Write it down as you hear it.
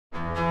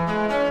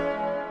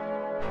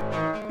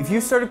If you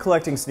started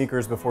collecting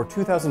sneakers before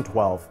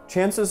 2012,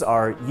 chances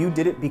are you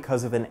did it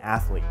because of an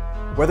athlete.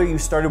 Whether you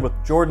started with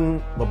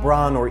Jordan,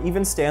 LeBron, or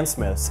even Stan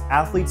Smiths,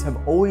 athletes have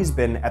always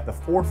been at the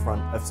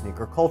forefront of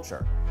sneaker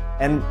culture.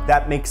 And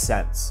that makes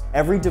sense.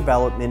 Every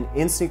development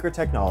in sneaker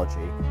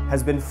technology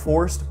has been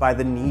forced by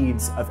the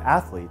needs of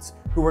athletes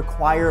who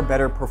require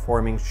better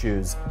performing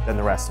shoes than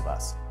the rest of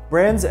us.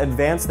 Brands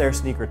advance their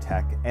sneaker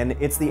tech, and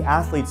it's the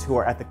athletes who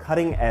are at the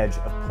cutting edge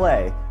of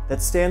play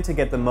that stand to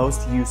get the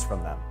most use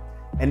from them.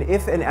 And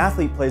if an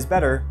athlete plays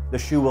better, the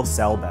shoe will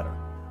sell better.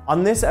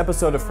 On this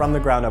episode of From the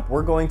Ground Up,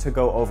 we're going to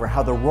go over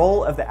how the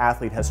role of the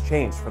athlete has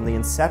changed from the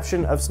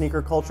inception of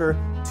sneaker culture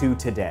to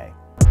today.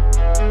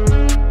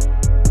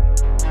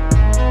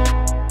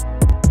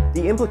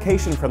 The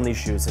implication from these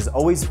shoes has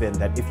always been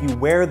that if you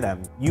wear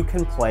them, you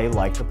can play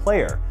like the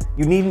player.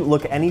 You needn't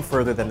look any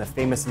further than the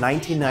famous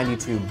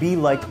 1992 Be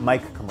Like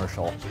Mike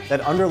commercial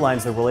that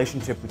underlines the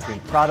relationship between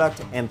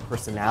product and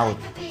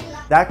personality.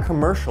 That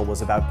commercial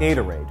was about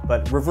Gatorade,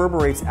 but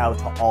reverberates out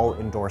to all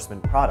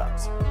endorsement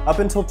products. Up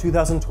until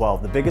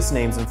 2012, the biggest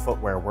names in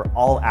footwear were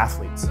all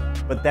athletes,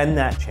 but then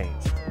that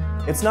changed.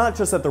 It's not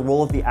just that the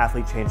role of the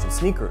athlete changed in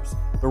sneakers,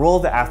 the role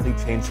of the athlete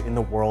changed in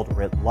the world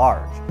writ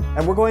large.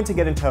 And we're going to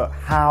get into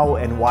how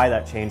and why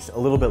that changed a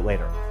little bit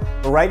later.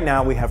 But right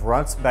now we have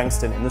Russ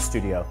Bengtson in the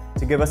studio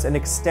to give us an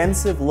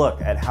extensive look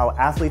at how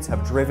athletes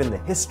have driven the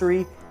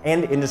history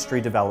and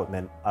industry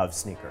development of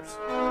sneakers.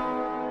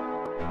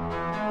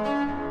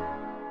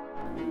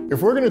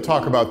 If we're going to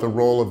talk about the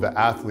role of the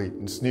athlete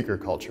in sneaker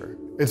culture,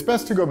 it's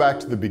best to go back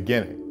to the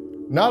beginning.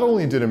 Not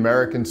only did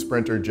American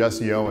sprinter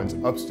Jesse Owens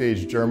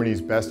upstage Germany's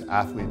best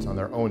athletes on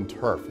their own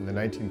turf in the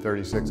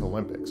 1936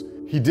 Olympics,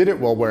 he did it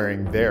while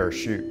wearing their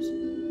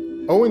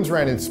shoes. Owens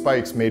ran in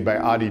spikes made by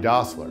Adi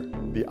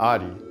Dassler, the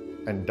Adi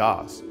and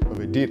Das of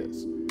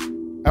Adidas.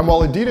 And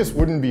while Adidas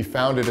wouldn't be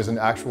founded as an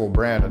actual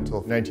brand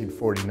until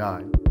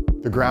 1949,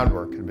 the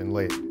groundwork had been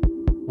laid.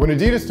 When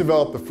Adidas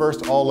developed the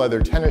first all-leather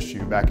tennis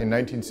shoe back in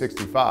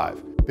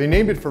 1965, they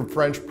named it for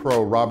French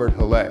pro Robert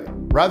Hallé.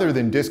 Rather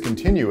than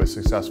discontinue a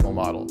successful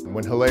model,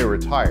 when Hallé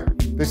retired,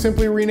 they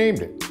simply renamed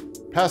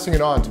it, passing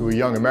it on to a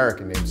young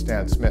American named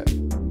Stan Smith.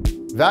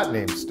 That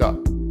name stuck.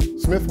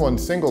 Smith won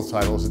singles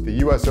titles at the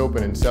US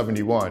Open in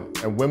 '71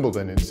 and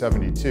Wimbledon in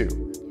 '72.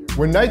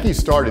 When Nike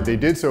started, they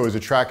did so as a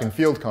track and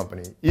field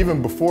company,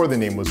 even before the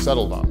name was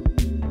settled on.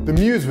 The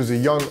muse was a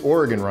young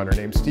Oregon runner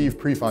named Steve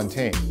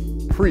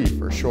Prefontaine, Pre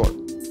for short.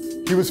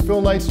 He was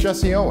Phil Knight's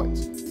Jesse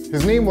Owens.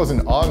 His name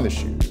wasn't on the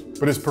shoes,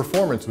 but his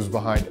performance was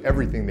behind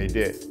everything they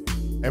did,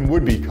 and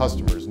would-be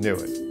customers knew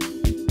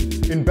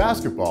it. In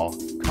basketball,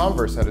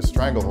 Converse had a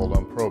stranglehold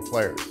on pro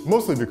players,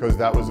 mostly because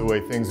that was the way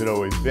things had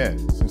always been,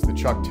 since the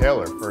Chuck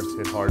Taylor first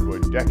hit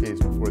hardwood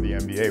decades before the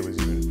NBA was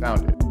even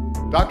founded.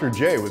 Dr.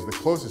 J was the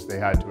closest they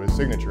had to a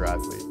signature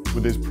athlete,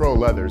 with his pro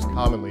leathers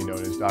commonly known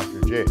as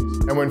Dr. J's.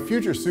 And when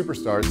future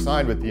superstars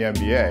signed with the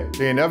NBA,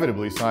 they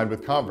inevitably signed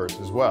with Converse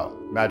as well.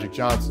 Magic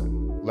Johnson,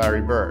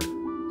 Larry Bird,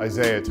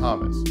 Isaiah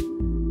Thomas.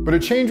 But a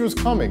change was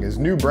coming as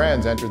new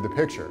brands entered the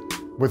picture,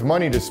 with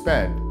money to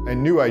spend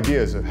and new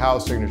ideas of how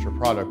signature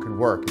product could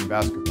work in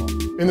basketball.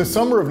 In the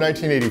summer of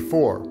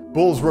 1984,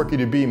 Bulls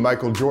rookie-to-be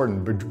Michael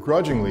Jordan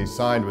begrudgingly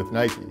signed with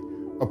Nike,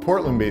 a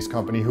Portland-based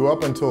company who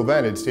up until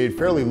then had stayed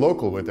fairly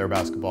local with their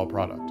basketball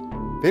product.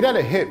 They'd had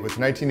a hit with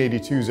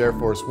 1982's Air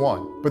Force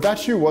One, but that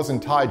shoe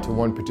wasn't tied to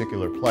one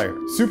particular player.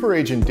 Super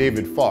agent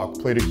David Falk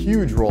played a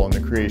huge role in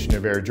the creation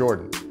of Air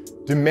Jordan,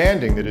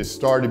 demanding that his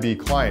star-to-be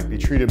client be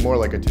treated more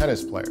like a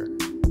tennis player.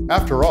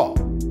 After all,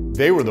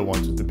 they were the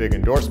ones with the big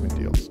endorsement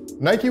deals.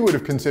 Nike would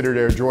have considered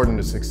Air Jordan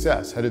a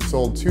success had it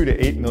sold $2 to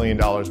 $8 million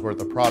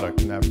worth of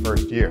product in that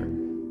first year.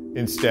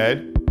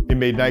 Instead, it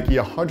made Nike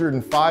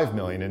 $105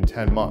 million in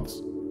 10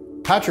 months.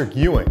 Patrick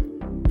Ewing,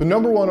 the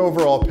 #1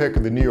 overall pick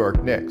of the New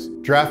York Knicks,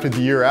 drafted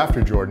the year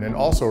after Jordan and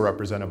also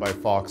represented by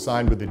Falk,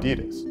 signed with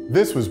Adidas.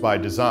 This was by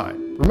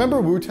design.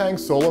 Remember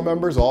Wu-Tang's solo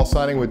members all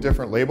signing with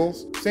different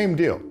labels? Same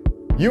deal.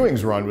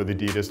 Ewing's run with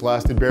Adidas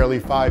lasted barely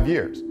 5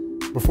 years,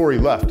 before he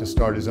left to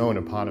start his own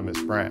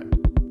eponymous brand.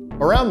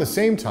 Around the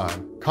same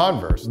time,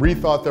 Converse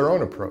rethought their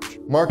own approach,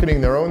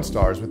 marketing their own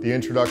stars with the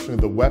introduction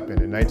of the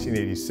Weapon in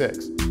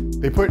 1986.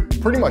 They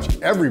put pretty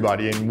much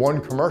everybody in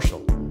one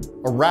commercial,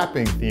 a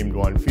rapping-themed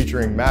one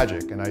featuring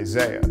Magic and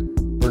Isaiah,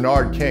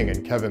 Bernard King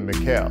and Kevin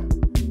McHale.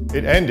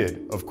 It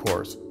ended, of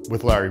course,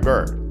 with Larry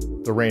Bird,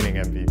 the reigning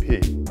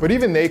MVP. But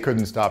even they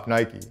couldn't stop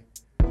Nike.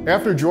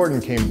 After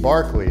Jordan came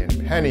Barkley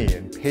and Penny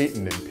and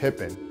Peyton and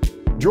Pippen.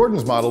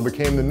 Jordan's model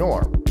became the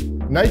norm.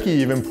 Nike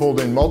even pulled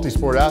in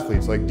multi-sport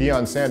athletes like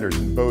Deion Sanders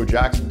and Bo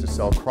Jackson to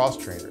sell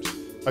cross-trainers,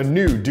 a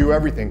new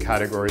do-everything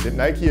category that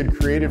Nike had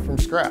created from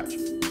scratch,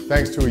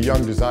 thanks to a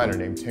young designer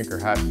named Tinker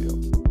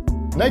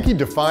Hatfield. Nike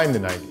defined the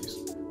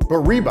 90s,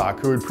 but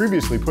Reebok, who had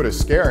previously put a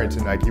scare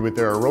into Nike with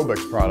their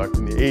aerobics product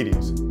in the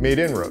 80s, made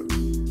inroads.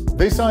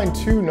 They signed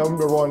 2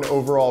 #1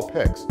 overall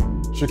picks,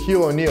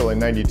 Shaquille O'Neal in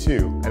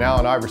 '92 and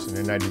Allen Iverson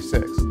in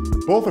 '96,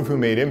 both of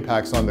whom made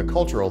impacts on the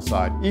cultural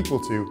side equal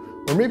to,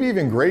 or maybe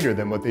even greater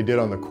than what they did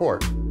on the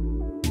court.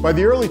 By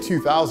the early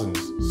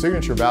 2000s,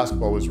 signature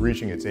basketball was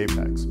reaching its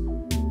apex.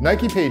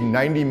 Nike paid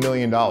 $90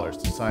 million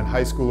to sign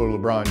high schooler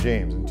LeBron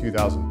James in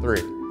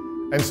 2003,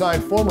 and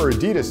signed former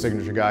Adidas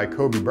signature guy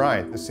Kobe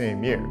Bryant the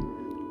same year.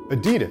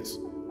 Adidas,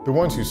 the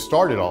ones who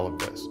started all of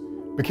this,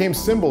 became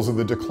symbols of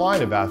the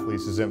decline of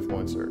athletes as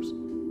influencers.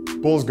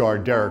 Bulls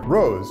guard Derrick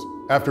Rose,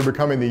 after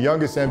becoming the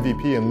youngest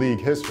MVP in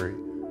league history,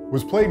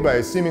 was plagued by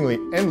a seemingly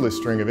endless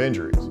string of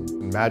injuries.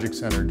 Magic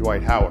center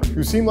Dwight Howard,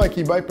 who seemed like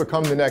he might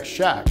become the next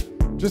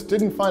Shaq, just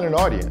didn't find an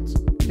audience.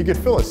 He could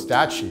fill a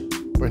stat sheet,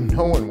 but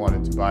no one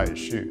wanted to buy his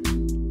shoes.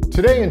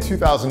 Today in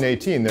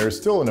 2018, there is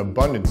still an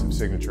abundance of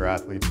signature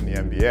athletes in the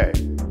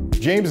NBA.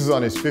 James is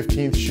on his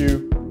 15th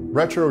shoe,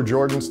 retro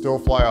Jordans still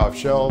fly off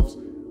shelves,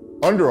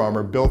 Under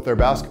Armour built their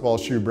basketball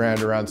shoe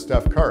brand around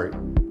Steph Curry,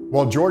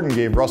 while Jordan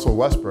gave Russell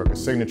Westbrook a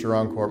signature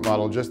on-court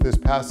model just this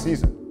past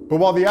season. But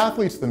while the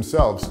athletes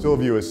themselves still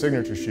view a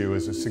signature shoe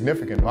as a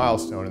significant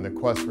milestone in the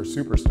quest for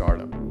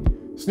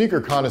superstardom,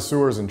 sneaker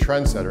connoisseurs and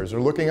trendsetters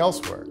are looking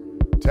elsewhere,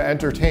 to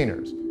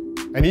entertainers,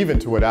 and even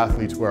to what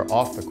athletes wear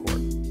off the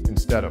court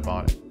instead of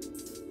on it.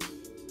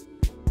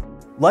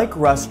 Like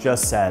Russ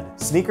just said,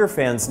 sneaker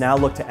fans now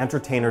look to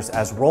entertainers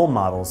as role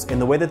models in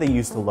the way that they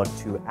used to look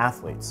to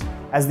athletes.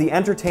 As the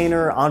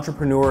entertainer,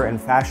 entrepreneur, and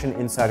fashion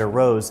insider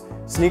rose,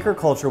 sneaker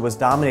culture was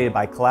dominated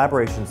by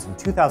collaborations in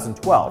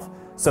 2012,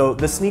 so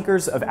the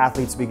sneakers of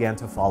athletes began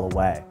to fall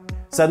away.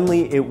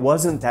 Suddenly, it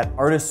wasn't that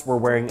artists were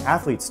wearing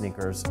athlete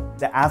sneakers,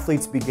 the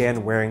athletes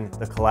began wearing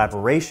the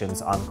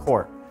collaborations on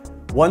court.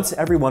 Once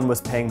everyone was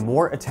paying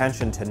more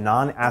attention to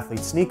non-athlete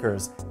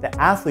sneakers, the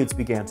athletes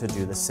began to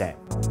do the same.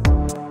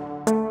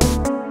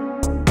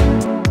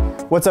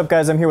 What's up,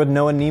 guys? I'm here with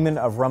Noah Neiman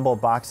of Rumble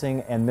Boxing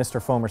and Mr.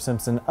 Foamer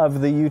Simpson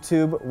of the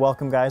YouTube.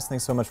 Welcome, guys.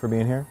 Thanks so much for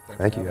being here.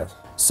 Thank you, guys.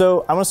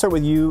 So I want to start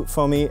with you,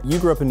 Foamy. You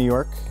grew up in New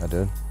York. I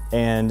did.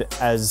 And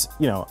as,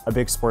 you know, a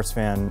big sports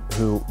fan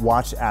who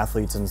watched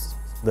athletes and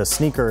the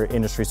sneaker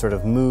industry sort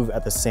of move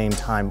at the same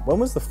time, when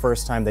was the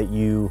first time that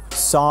you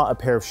saw a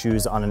pair of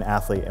shoes on an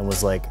athlete and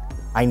was like,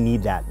 I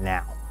need that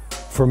now?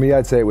 For me,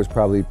 I'd say it was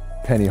probably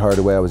Penny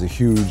Hardaway. I was a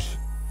huge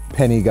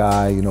Penny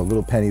guy, you know,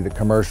 little Penny, the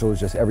commercials,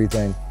 just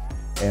everything.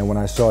 And when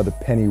I saw the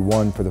Penny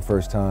 1 for the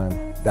first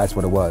time, that's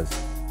what it was.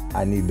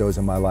 I need those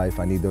in my life.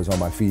 I need those on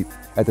my feet.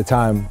 At the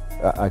time,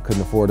 I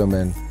couldn't afford them,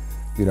 and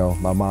you know,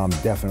 my mom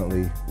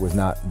definitely was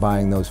not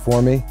buying those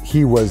for me.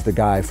 He was the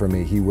guy for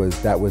me.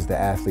 That was the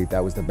athlete,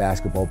 that was the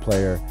basketball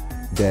player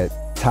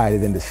that tied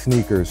it into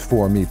sneakers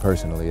for me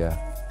personally,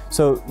 yeah.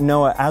 So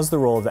Noah, as the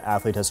role of the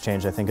athlete has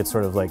changed, I think it's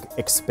sort of like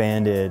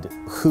expanded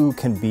who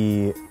can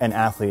be an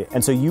athlete.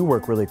 And so you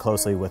work really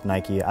closely with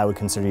Nike. I would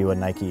consider you a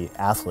Nike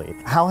athlete.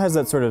 How has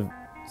that sort of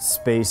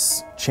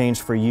space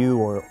changed for you,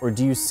 or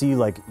do you see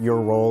like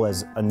your role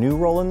as a new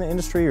role in the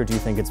industry, or do you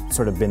think it's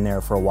sort of been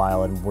there for a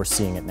while and we're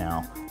seeing it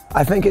now?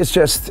 I think it's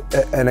just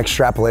an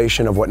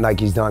extrapolation of what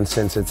Nike's done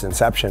since its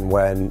inception,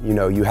 when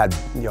you had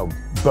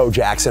Bo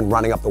Jackson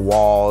running up the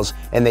walls,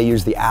 and they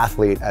used the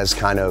athlete as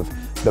kind of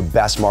the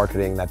best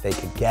marketing that they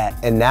could get.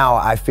 And now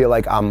I feel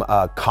like I'm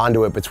a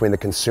conduit between the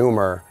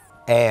consumer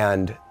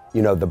and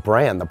the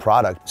brand, the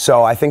product.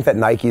 So I think that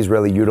Nike's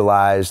really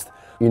utilized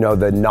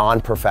the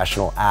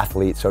non-professional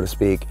athlete, so to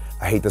speak,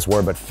 I hate this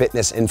word, but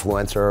fitness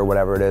influencer or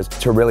whatever it is,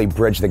 to really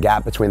bridge the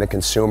gap between the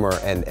consumer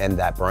and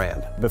that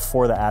brand.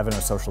 Before the advent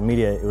of social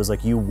media, it was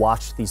like you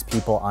watched these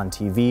people on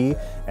TV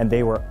and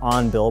they were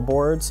on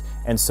billboards,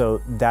 and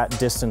so that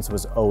distance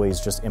was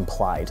always just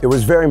implied. It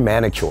was very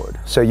manicured.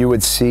 So you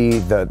would see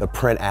the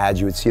print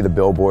ads, you would see the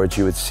billboards,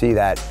 you would see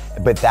that,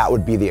 but that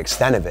would be the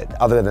extent of it.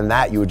 Other than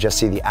that, you would just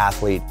see the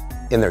athlete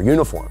in their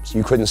uniforms.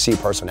 You couldn't see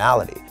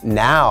personality.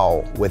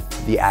 Now,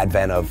 with the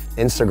advent of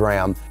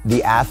Instagram,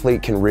 the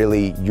athlete can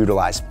really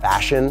utilize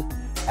fashion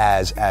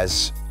as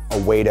a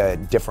way to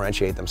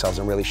differentiate themselves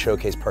and really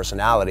showcase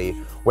personality,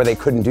 where they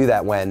couldn't do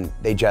that when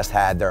they just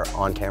had their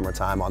on-camera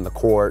time on the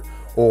court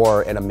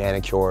or in a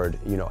manicured,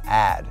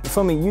 ad.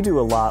 Foamy, you do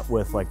a lot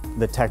with like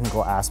the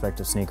technical aspect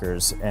of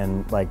sneakers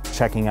and like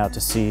checking out to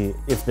see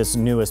if this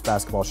newest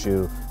basketball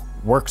shoe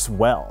works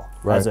well,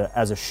 right,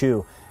 as a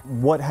shoe.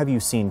 What have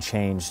you seen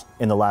change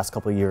in the last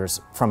couple of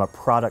years from a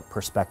product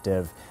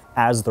perspective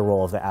as the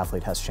role of the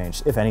athlete has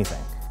changed, if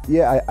anything?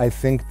 Yeah, I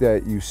think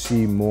that you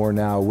see more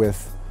now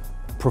with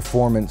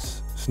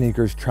performance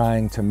sneakers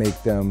trying to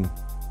make them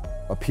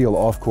appeal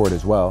off court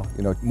as well.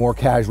 More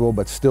casual,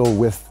 but still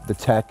with the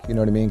tech, you know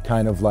what I mean?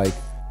 Kind of like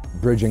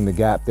bridging the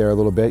gap there a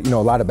little bit. A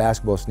lot of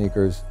basketball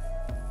sneakers,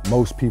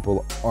 most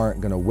people aren't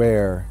gonna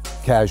wear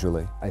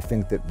casually. I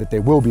think that they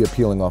will be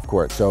appealing off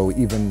court. So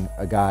even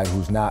a guy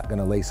who's not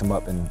gonna lace them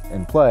up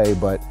and play,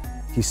 but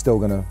he's still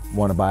gonna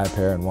wanna buy a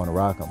pair and wanna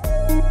rock them.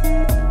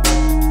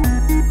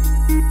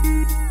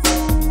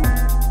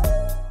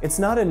 It's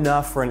not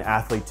enough for an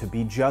athlete to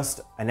be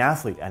just an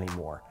athlete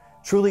anymore.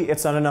 Truly,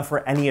 it's not enough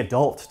for any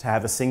adult to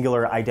have a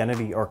singular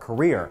identity or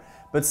career.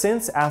 But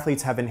since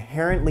athletes have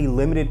inherently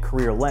limited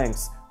career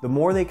lengths, the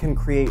more they can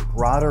create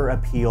broader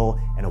appeal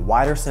and a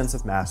wider sense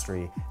of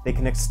mastery, they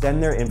can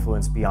extend their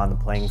influence beyond the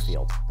playing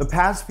field. The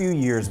past few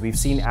years, we've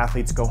seen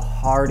athletes go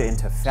hard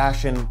into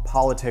fashion,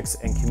 politics,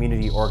 and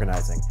community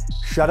organizing.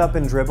 Shut up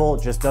and dribble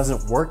just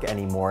doesn't work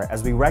anymore,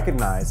 as we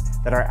recognize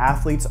that our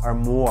athletes are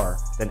more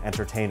than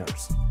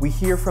entertainers. We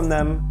hear from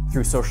them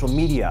through social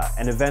media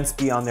and events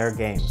beyond their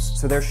games,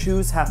 so their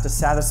shoes have to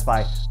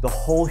satisfy the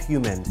whole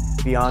human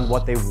beyond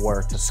what they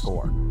wore to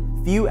score.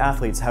 Few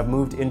athletes have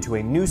moved into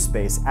a new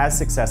space as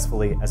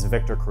successfully as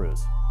Victor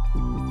Cruz.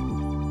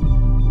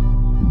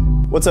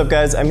 What's up,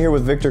 guys? I'm here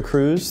with Victor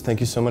Cruz. Thank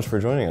you so much for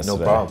joining us today.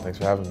 No problem. Thanks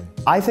for having me.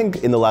 I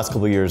think in the last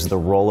couple of years, the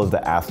role of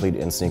the athlete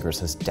in sneakers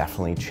has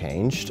definitely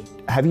changed.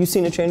 Have you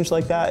seen a change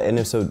like that? And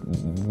if so,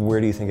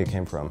 where do you think it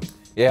came from?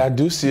 Yeah, I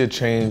do see a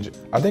change.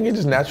 I think it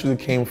just naturally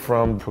came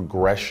from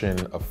progression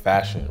of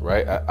fashion,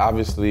 right?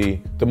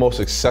 Obviously, the most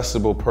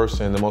accessible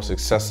person, the most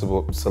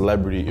accessible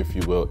celebrity, if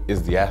you will,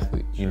 is the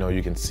athlete. You know,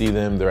 you can see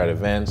them, they're at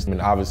events. I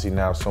mean, obviously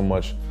now so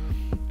much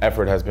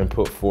effort has been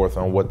put forth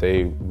on what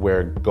they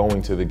wear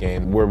going to the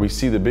game. Where we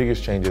see the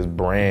biggest change is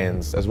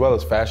brands, as well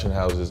as fashion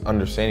houses,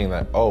 understanding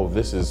that, oh,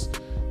 this is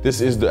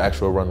the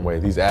actual runway.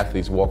 These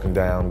athletes walking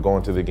down,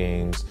 going to the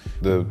games.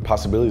 The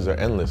possibilities are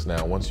endless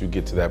now once you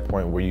get to that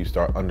point where you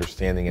start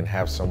understanding and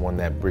have someone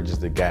that bridges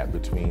the gap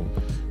between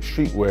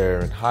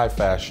streetwear and high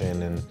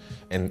fashion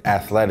and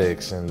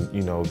athletics and,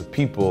 you know, the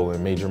people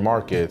and major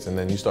markets. And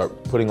then you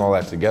start putting all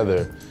that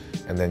together,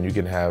 and then you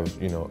can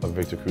have, you know, a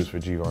Victor Cruz for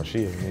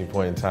Givenchy at any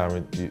point in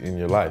time in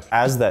your life.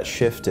 As that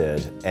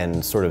shifted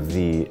and sort of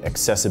the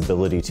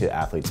accessibility to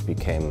athletes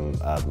became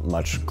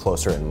much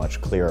closer and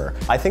much clearer,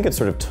 I think it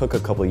sort of took a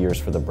couple of years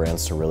for the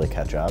brands to really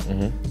catch up,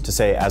 to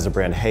say as a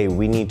brand, hey,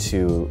 we need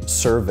to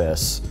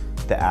service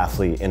the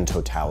athlete in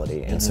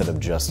totality instead of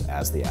just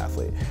as the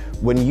athlete.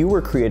 When you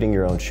were creating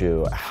your own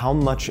shoe, how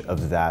much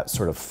of that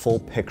sort of full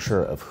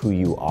picture of who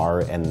you are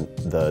and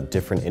the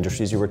different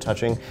industries you were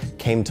touching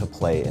came to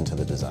play into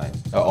the design?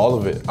 All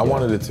of it. I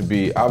wanted it to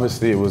be,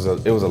 obviously it was a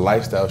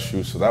lifestyle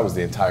shoe, so that was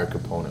the entire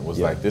component. Was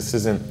like, this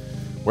isn't,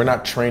 we're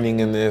not training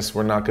in this,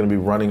 we're not gonna be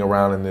running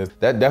around in this.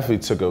 That definitely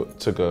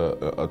took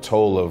a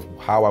toll of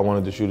how I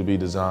wanted the shoe to be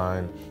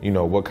designed, you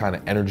know, what kind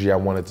of energy I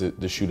wanted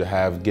the shoe to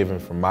have, given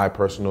from my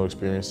personal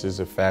experiences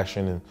of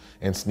fashion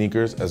and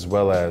sneakers, as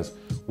well as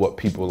what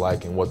people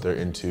like and what they're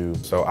into.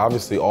 So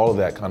obviously all of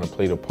that kind of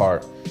played a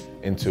part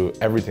into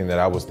everything that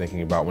I was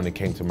thinking about when it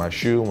came to my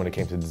shoe, when it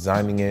came to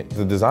designing it.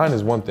 The design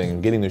is one thing,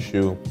 and getting the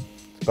shoe,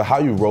 but how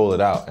you roll it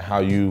out, and how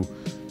you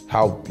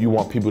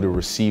want people to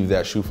receive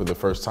that shoe for the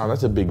first time,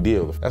 that's a big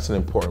deal. That's an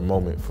important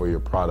moment for your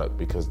product,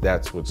 because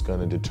that's what's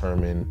gonna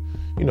determine,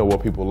 you know,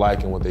 what people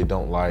like and what they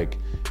don't like,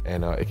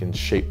 and it can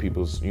shape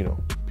people's, you know,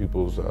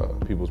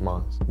 people's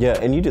minds. Yeah,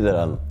 and you did that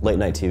on late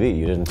night TV.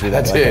 You didn't do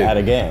that like at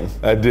a game.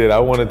 I did. I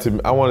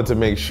wanted to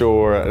make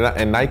sure,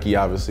 and Nike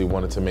obviously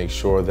wanted to make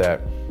sure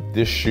that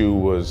this shoe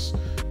was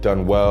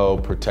done well,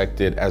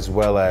 protected, as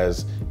well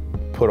as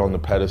put on the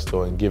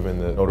pedestal and given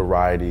the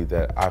notoriety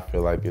that I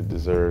feel like it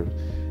deserved.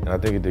 And I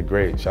think it did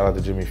great. Shout out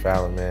to Jimmy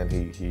Fallon, man.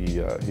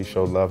 He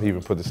showed love. He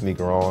even put the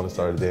sneaker on and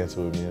started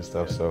dancing with me and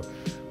stuff. So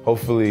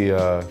hopefully,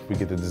 if we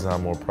get to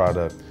design more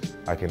product,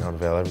 I can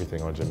unveil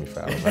everything on Jimmy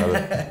Fallon.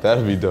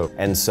 That'd be dope.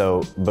 And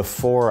so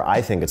before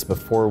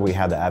we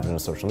had the advent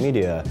of social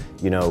media,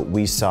 you know,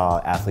 we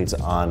saw athletes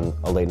on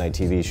a late night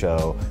TV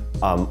show,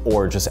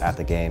 or just at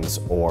the games,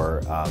 or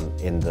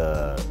in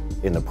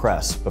the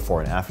press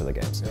before and after the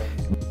games.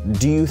 Yeah.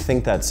 Do you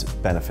think that's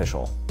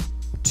beneficial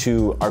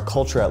to our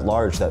culture at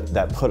large,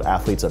 that put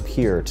athletes up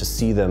here to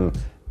see them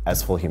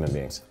as full human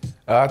beings?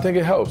 I think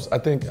it helps. I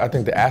think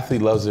the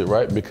athlete loves it,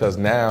 right? Because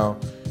now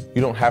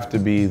you don't have to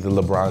be the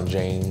LeBron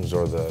James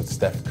or the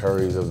Steph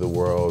Currys of the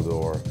world,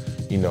 or,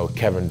 you know,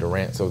 Kevin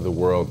Durant's of the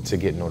world to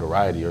get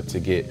notoriety or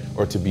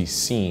to be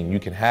seen. You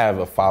can have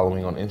a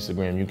following on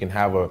Instagram. You can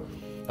have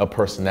a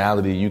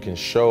personality. You can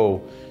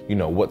show, you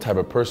know, what type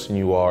of person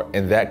you are,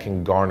 and that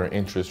can garner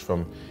interest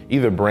from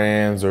either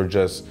brands or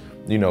just,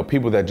 you know,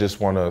 people that just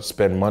want to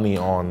spend money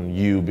on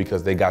you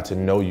because they got to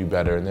know you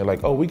better, and they're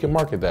like, oh, we can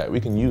market that, we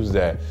can use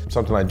that.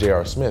 Something like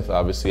J.R. Smith,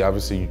 obviously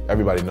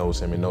everybody knows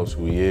him and knows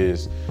who he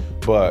is,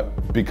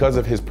 but because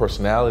of his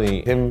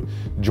personality, him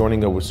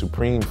joining up with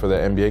Supreme for the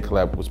NBA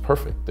collab was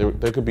perfect.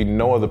 There could be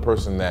no other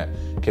person that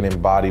can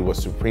embody what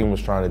Supreme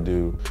was trying to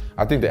do.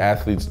 I think the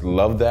athletes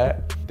love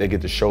that. They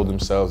get to show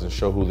themselves and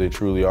show who they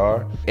truly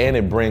are, and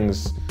it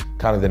brings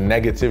kind of the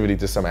negativity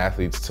to some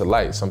athletes to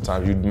light.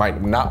 Sometimes you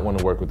might not want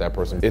to work with that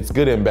person. It's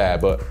good and bad,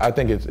 but I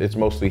think it's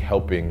mostly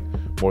helping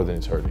more than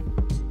it's hurting.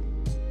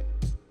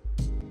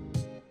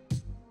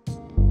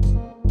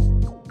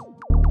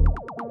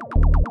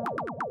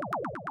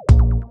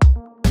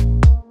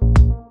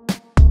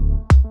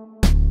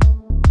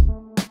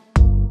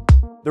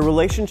 The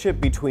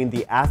relationship between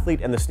the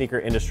athlete and the sneaker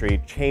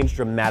industry changed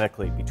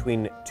dramatically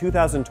between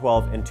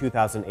 2012 and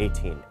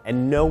 2018,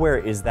 and nowhere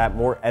is that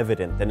more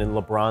evident than in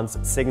LeBron's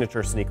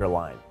signature sneaker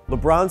line.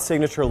 LeBron's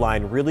signature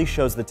line really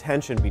shows the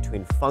tension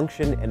between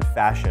function and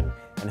fashion,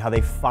 and how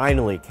they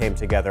finally came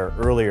together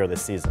earlier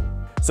this season.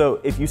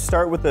 So if you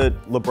start with the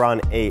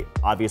LeBron 8,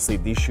 obviously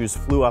these shoes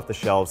flew off the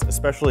shelves,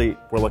 especially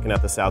we're looking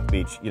at the South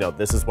Beach. You know,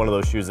 this is one of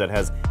those shoes that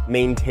has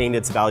maintained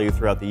its value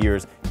throughout the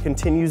years,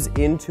 continues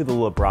into the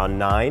LeBron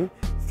 9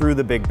 through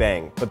the Big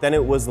Bang. But then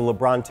it was the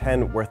LeBron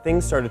 10 where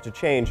things started to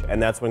change, and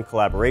that's when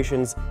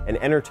collaborations and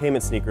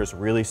entertainment sneakers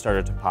really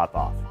started to pop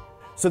off.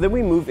 So then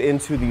we move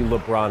into the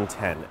LeBron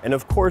 10. And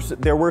of course,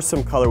 there were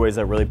some colorways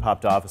that really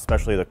popped off,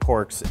 especially the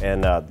corks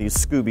and these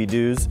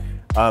Scooby-Doos.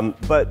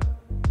 But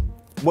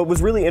what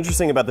was really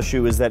interesting about the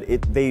shoe is that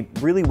they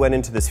really went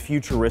into this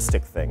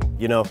futuristic thing.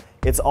 You know,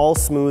 it's all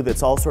smooth,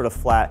 it's all sort of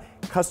flat.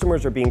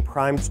 Customers are being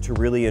primed to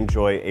really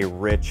enjoy a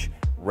rich,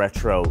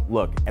 retro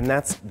look. And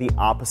that's the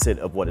opposite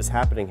of what is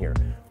happening here.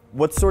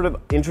 What's sort of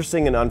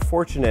interesting and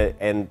unfortunate,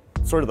 and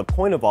sort of the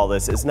point of all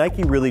this, is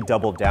Nike really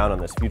doubled down on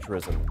this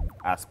futurism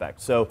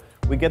aspect. So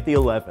we get the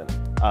 11,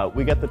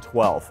 we get the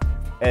 12,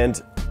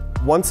 and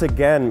once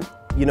again,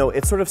 you know,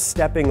 it's sort of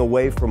stepping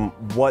away from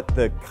what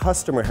the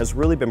customer has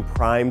really been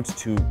primed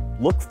to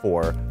look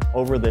for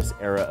over this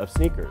era of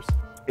sneakers.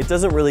 It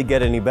doesn't really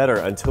get any better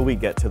until we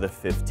get to the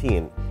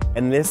 15,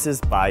 and this is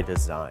by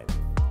design.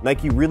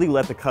 Nike really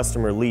let the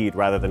customer lead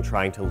rather than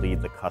trying to lead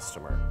the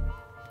customer.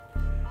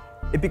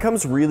 It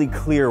becomes really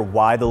clear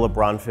why the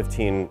LeBron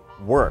 15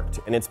 worked,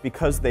 and it's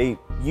because they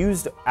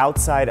used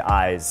outside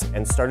eyes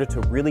and started to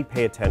really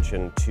pay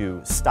attention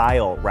to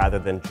style rather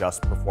than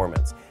just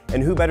performance.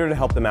 And who better to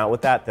help them out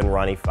with that than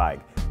Ronnie Feig?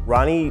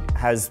 Ronnie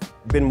has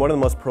been one of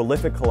the most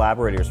prolific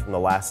collaborators from the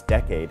last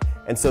decade,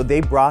 and so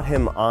they brought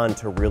him on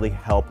to really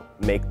help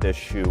make this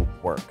shoe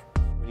work.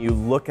 When you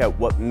look at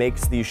what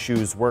makes these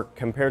shoes work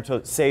compared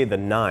to, say, the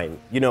 9,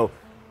 you know,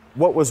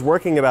 what was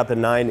working about the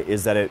 9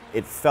 is that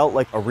it felt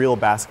like a real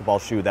basketball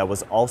shoe that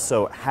was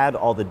also had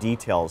all the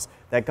details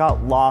that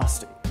got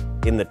lost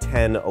in the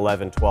 10,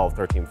 11, 12,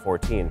 13,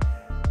 14.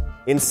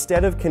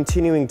 Instead of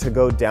continuing to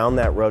go down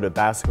that road of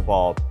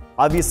basketball,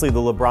 obviously the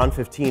LeBron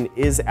 15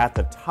 is at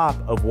the top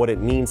of what it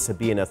means to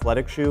be an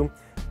athletic shoe,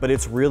 but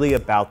it's really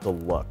about the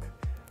look.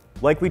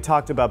 Like we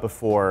talked about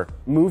before,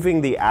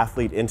 moving the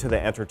athlete into the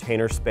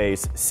entertainer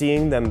space,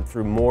 seeing them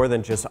through more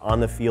than just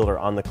on the field or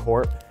on the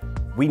court,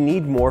 we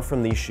need more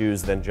from these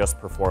shoes than just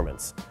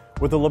performance.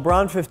 With the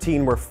LeBron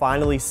 15, we're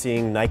finally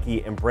seeing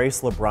Nike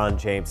embrace LeBron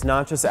James,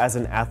 not just as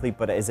an athlete,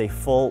 but as a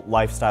full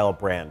lifestyle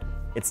brand.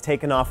 It's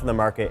taken off in the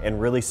market and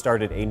really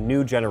started a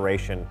new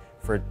generation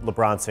for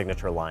LeBron's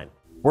signature line.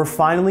 We're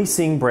finally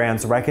seeing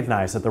brands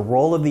recognize that the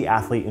role of the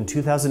athlete in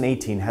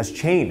 2018 has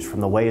changed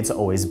from the way it's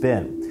always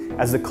been,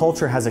 as the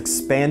culture has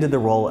expanded the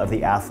role of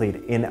the athlete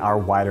in our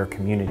wider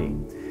community.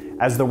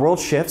 As the world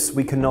shifts,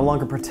 we can no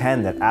longer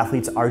pretend that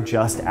athletes are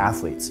just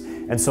athletes,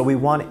 and so we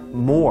want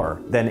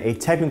more than a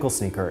technical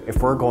sneaker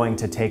if we're going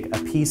to take a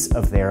piece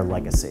of their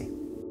legacy.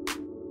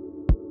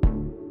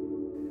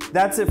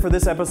 That's it for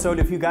this episode.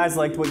 If you guys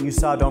liked what you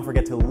saw, don't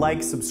forget to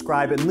like,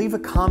 subscribe, and leave a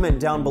comment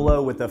down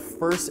below with the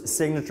first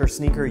signature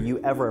sneaker you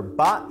ever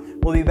bought.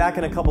 We'll be back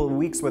in a couple of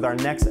weeks with our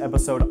next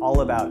episode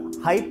all about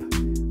hype.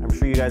 I'm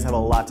sure you guys have a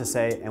lot to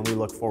say, and we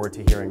look forward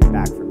to hearing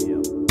back from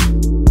you.